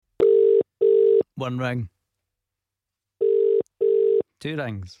One ring. Two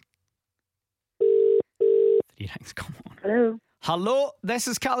rings. Three rings, come on. Hello. Hello, this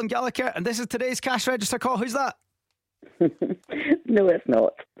is Callum Gallagher, and this is today's cash register call. Who's that? No, it's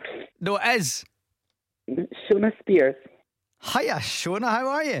not. No, it is. Shonagh Spears. Hiya, Shonagh, how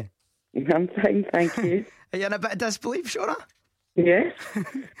are you? I'm fine, thank you. Are you in a bit of disbelief, Shonagh? Yes,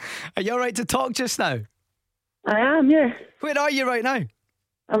 Are you alright to talk just now? I am, yes. Where are you right now?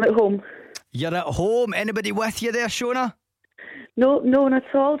 I'm at home. You're at home. Anybody with you there, Shonagh? No one at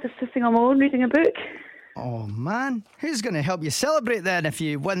all. Just sitting on my own reading a book. Oh, man. Who's going to help you celebrate then if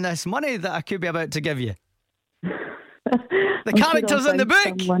you win this money that I could be about to give you? The characters in the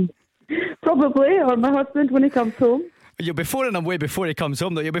book? Someone. Probably, or my husband when he comes home. You'll be phoning him way before he comes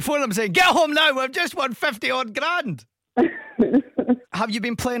home, though. You'll be phoning him saying, get home now, we've just won 50 odd grand. Have you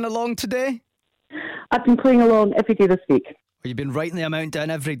been playing along today? I've been playing along every day this week. Have you been writing the amount down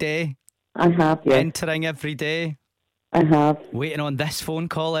every day? I have, yes. Entering every day? I have. Waiting on this phone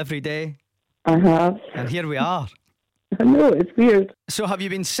call every day? I have. And here we are. I know, it's weird. So have you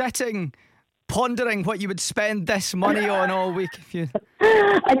been sitting, pondering what you would spend this money on all week?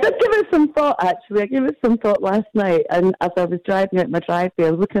 I did give it some thought, actually. I gave it some thought last night, and as I was driving out my driveway,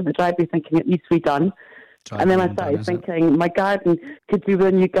 I was looking at my driveway thinking it needs to be done. And then I started thinking my garden could do with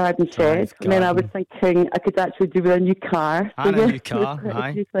a new garden shed. And then I was thinking I could actually do with a new car. And so a new car,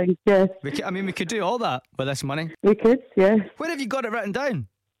 aye. Things, yes. We could do all that with this money. We could, yes. Where have you got it written down?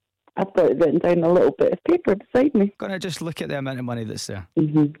 I've got it written down a little bit of paper beside me. Gonna just look at the amount of money that's there. I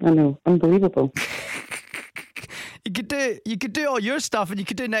know, unbelievable. You could do all your stuff, and you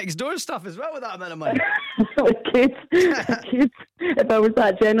could do next door stuff as well with that amount of money. I could, if I was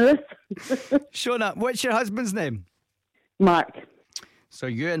that generous. Shonagh, what's your husband's name? Mark. So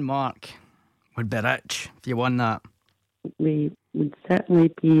you and Mark would be rich if you won that. We would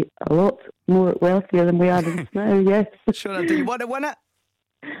certainly be a lot more wealthier than we are now, yes. Shonagh, do you want to win it?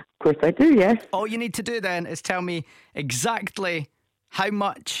 Of course I do, yes. All you need to do then is tell me exactly how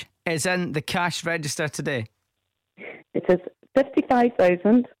much is in the cash register today. It is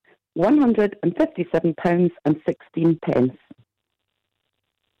 £55,157.16.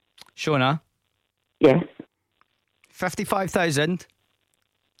 Shonagh? Yes.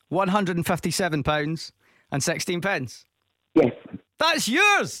 £55,157.16. Yes. That's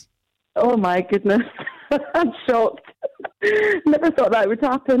yours! Oh my goodness. I'm shocked. Never thought that would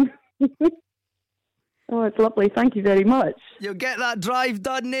happen. Oh, it's lovely. Thank you very much. You'll get that drive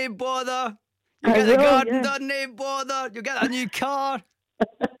done, no bother. You'll get the garden done, no bother. You'll get a new car.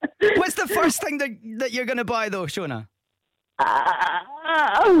 What's the first thing that you're going to buy, though, Shonagh?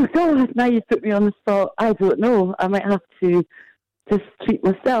 Oh, God. Now you put me on the spot. I don't know. I might have to just treat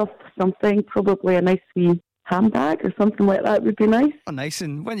myself to something. Probably a nice wee handbag or something like that would be nice. Oh, nice.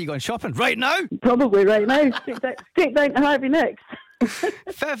 And when are you going shopping? Right now? Probably right now. Straight down to Harvey next.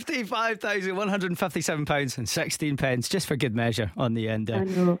 £55,157.16, just for good measure on the end. I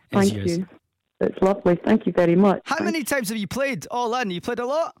know. Thank you. It's lovely. Thank you very much. How many times have you played all in? You played a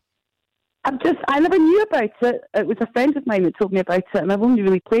lot? I never knew about it. It was a friend of mine that told me about it, and I've only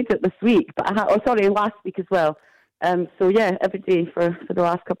really played it this week. But last week as well. So yeah, every day for the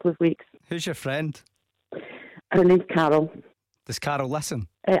last couple of weeks. Who's your friend? Her name's Carol. Does Carol listen?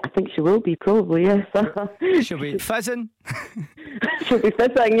 I think she will be, probably, yes. She'll be fizzing. She'll be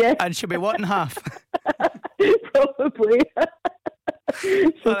fizzing, yes. And she'll be wanting half. Probably.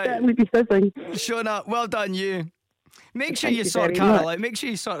 She'll certainly be fizzing. Shonagh, well done you. Make sure you sort Carol out. Make sure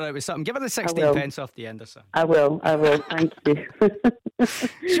you sort her out with something. Give her the 16 pence off the end or something. I will. Thank you.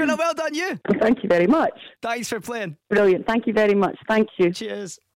 Shonagh, well done you. Thank you very much. Thanks for playing. Brilliant. Thank you very much. Thank you. Cheers.